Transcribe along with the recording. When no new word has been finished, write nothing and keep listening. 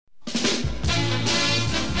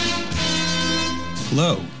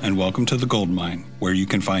Hello, and welcome to The Gold Mine, where you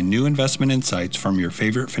can find new investment insights from your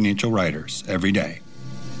favorite financial writers every day.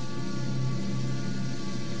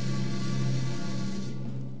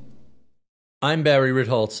 I'm Barry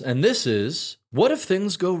Ritholtz, and this is What If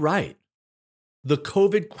Things Go Right? The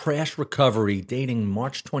COVID crash recovery dating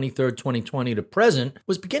March 23rd, 2020 to present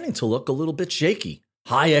was beginning to look a little bit shaky.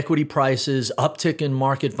 High equity prices, uptick in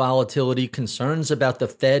market volatility, concerns about the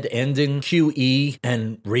Fed ending QE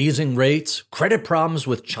and raising rates, credit problems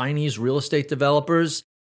with Chinese real estate developers.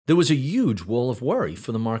 There was a huge wall of worry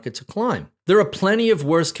for the market to climb. There are plenty of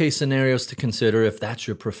worst-case scenarios to consider if that's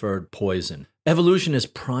your preferred poison. Evolution has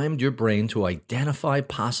primed your brain to identify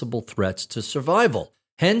possible threats to survival.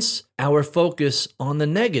 Hence, our focus on the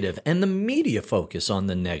negative and the media focus on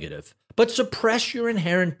the negative. But suppress your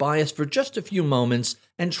inherent bias for just a few moments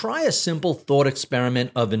and try a simple thought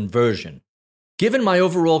experiment of inversion. Given my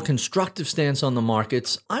overall constructive stance on the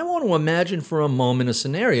markets, I want to imagine for a moment a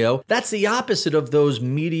scenario that's the opposite of those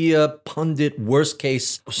media pundit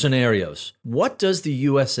worst-case scenarios. What does the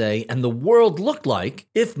USA and the world look like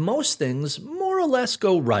if most things more or less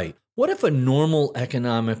go right? What if a normal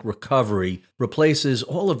economic recovery replaces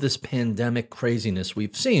all of this pandemic craziness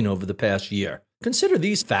we've seen over the past year? Consider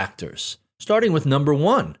these factors, starting with number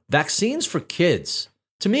one, vaccines for kids.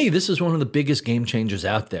 To me, this is one of the biggest game changers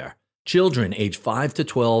out there. Children age 5 to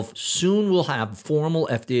 12 soon will have formal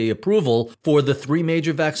FDA approval for the three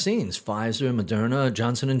major vaccines, Pfizer, Moderna,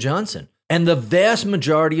 Johnson & Johnson. And the vast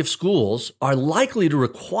majority of schools are likely to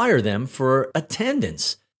require them for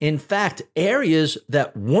attendance. In fact, areas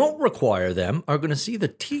that won't require them are going to see the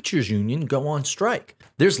teachers' union go on strike.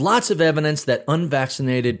 There's lots of evidence that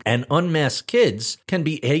unvaccinated and unmasked kids can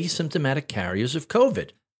be asymptomatic carriers of COVID.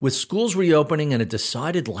 With schools reopening and a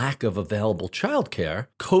decided lack of available childcare,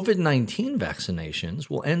 COVID-19 vaccinations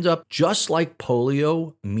will end up just like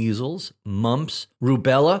polio, measles, mumps,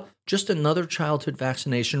 rubella, just another childhood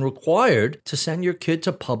vaccination required to send your kid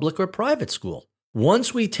to public or private school.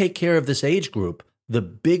 Once we take care of this age group, the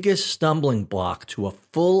biggest stumbling block to a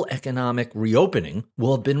full economic reopening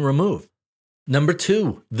will have been removed. Number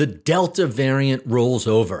two, the Delta variant rolls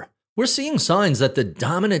over. We're seeing signs that the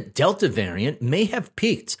dominant Delta variant may have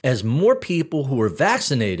peaked as more people who are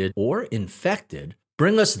vaccinated or infected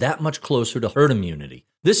bring us that much closer to herd immunity.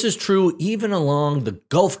 This is true even along the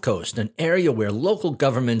Gulf Coast, an area where local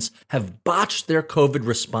governments have botched their COVID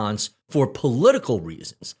response for political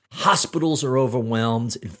reasons. Hospitals are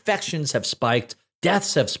overwhelmed, infections have spiked,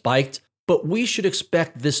 deaths have spiked, but we should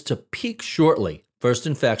expect this to peak shortly. First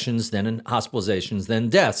infections, then hospitalizations, then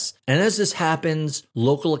deaths. And as this happens,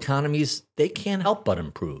 local economies, they can't help but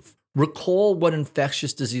improve. Recall what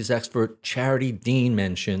infectious disease expert Charity Dean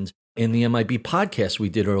mentioned in the MIB podcast we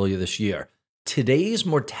did earlier this year. Today's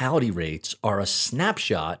mortality rates are a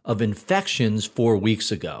snapshot of infections 4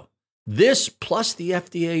 weeks ago. This, plus the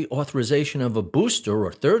FDA authorization of a booster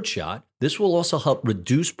or third shot, this will also help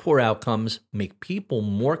reduce poor outcomes, make people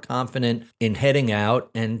more confident in heading out,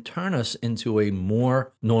 and turn us into a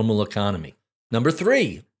more normal economy. Number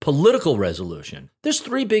three, political resolution. There's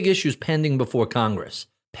three big issues pending before Congress: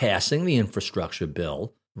 passing the infrastructure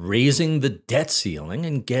bill, raising the debt ceiling,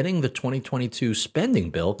 and getting the 2022 spending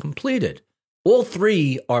bill completed. All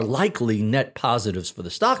three are likely net positives for the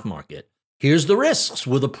stock market. Here's the risks.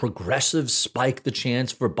 Will the progressives spike the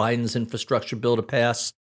chance for Biden's infrastructure bill to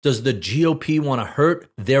pass? Does the GOP want to hurt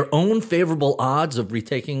their own favorable odds of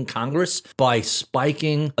retaking Congress by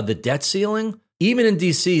spiking the debt ceiling? Even in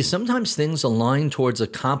D.C., sometimes things align towards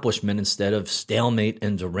accomplishment instead of stalemate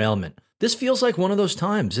and derailment. This feels like one of those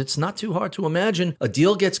times. It's not too hard to imagine a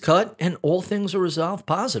deal gets cut and all things are resolved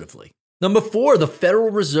positively. Number four, the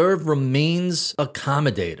Federal Reserve remains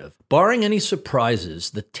accommodative. Barring any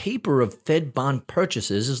surprises, the taper of Fed bond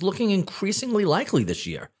purchases is looking increasingly likely this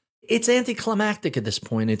year. It's anticlimactic at this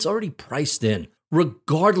point. It's already priced in.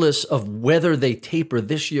 Regardless of whether they taper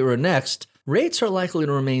this year or next, rates are likely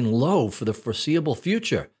to remain low for the foreseeable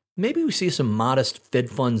future. Maybe we see some modest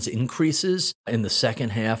Fed funds increases in the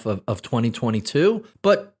second half of 2022,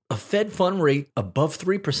 but a Fed fund rate above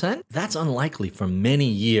 3%, that's unlikely for many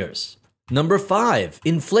years. Number five,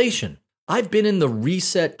 inflation. I've been in the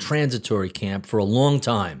reset transitory camp for a long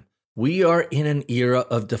time. We are in an era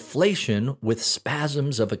of deflation with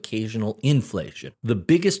spasms of occasional inflation. The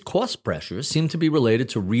biggest cost pressures seem to be related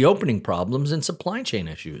to reopening problems and supply chain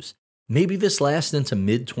issues. Maybe this lasts into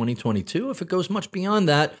mid-2022. If it goes much beyond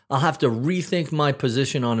that, I'll have to rethink my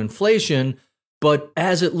position on inflation. But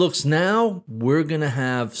as it looks now, we're going to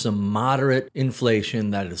have some moderate inflation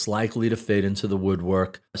that is likely to fade into the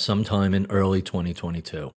woodwork sometime in early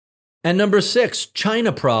 2022. And number six,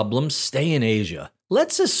 China problems stay in Asia.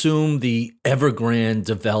 Let's assume the Evergrande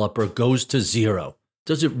developer goes to zero.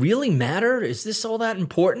 Does it really matter? Is this all that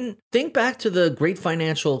important? Think back to the great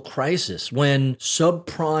financial crisis when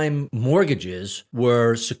subprime mortgages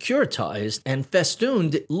were securitized and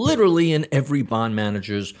festooned literally in every bond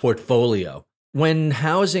manager's portfolio. When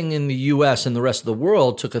housing in the US and the rest of the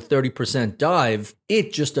world took a 30% dive,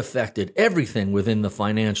 it just affected everything within the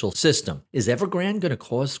financial system. Is Evergrande going to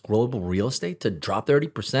cause global real estate to drop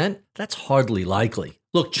 30%? That's hardly likely.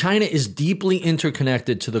 Look, China is deeply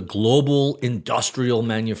interconnected to the global industrial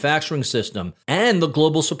manufacturing system and the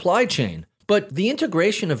global supply chain. But the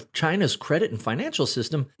integration of China's credit and financial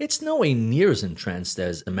system, it's no way near as entrenched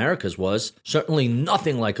as America's was. Certainly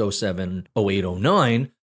nothing like 07, 08,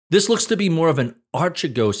 09. This looks to be more of an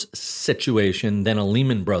Archegos situation than a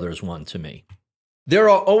Lehman Brothers one to me. There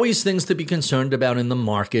are always things to be concerned about in the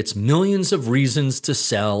markets, millions of reasons to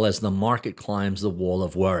sell as the market climbs the wall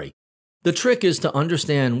of worry. The trick is to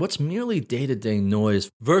understand what's merely day-to-day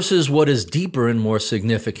noise versus what is deeper and more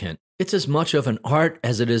significant. It's as much of an art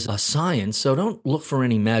as it is a science, so don't look for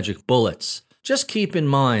any magic bullets. Just keep in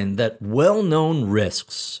mind that well-known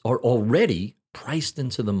risks are already priced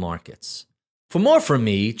into the markets. For more from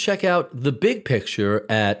me, check out The Big Picture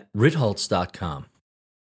at ritholtz.com.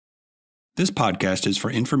 This podcast is for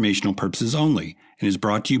informational purposes only and is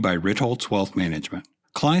brought to you by Ritholtz Wealth Management.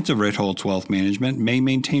 Clients of Ritholtz Wealth Management may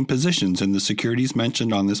maintain positions in the securities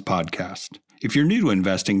mentioned on this podcast. If you're new to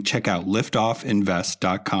investing, check out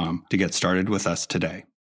liftoffinvest.com to get started with us today.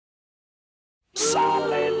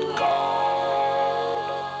 Solid.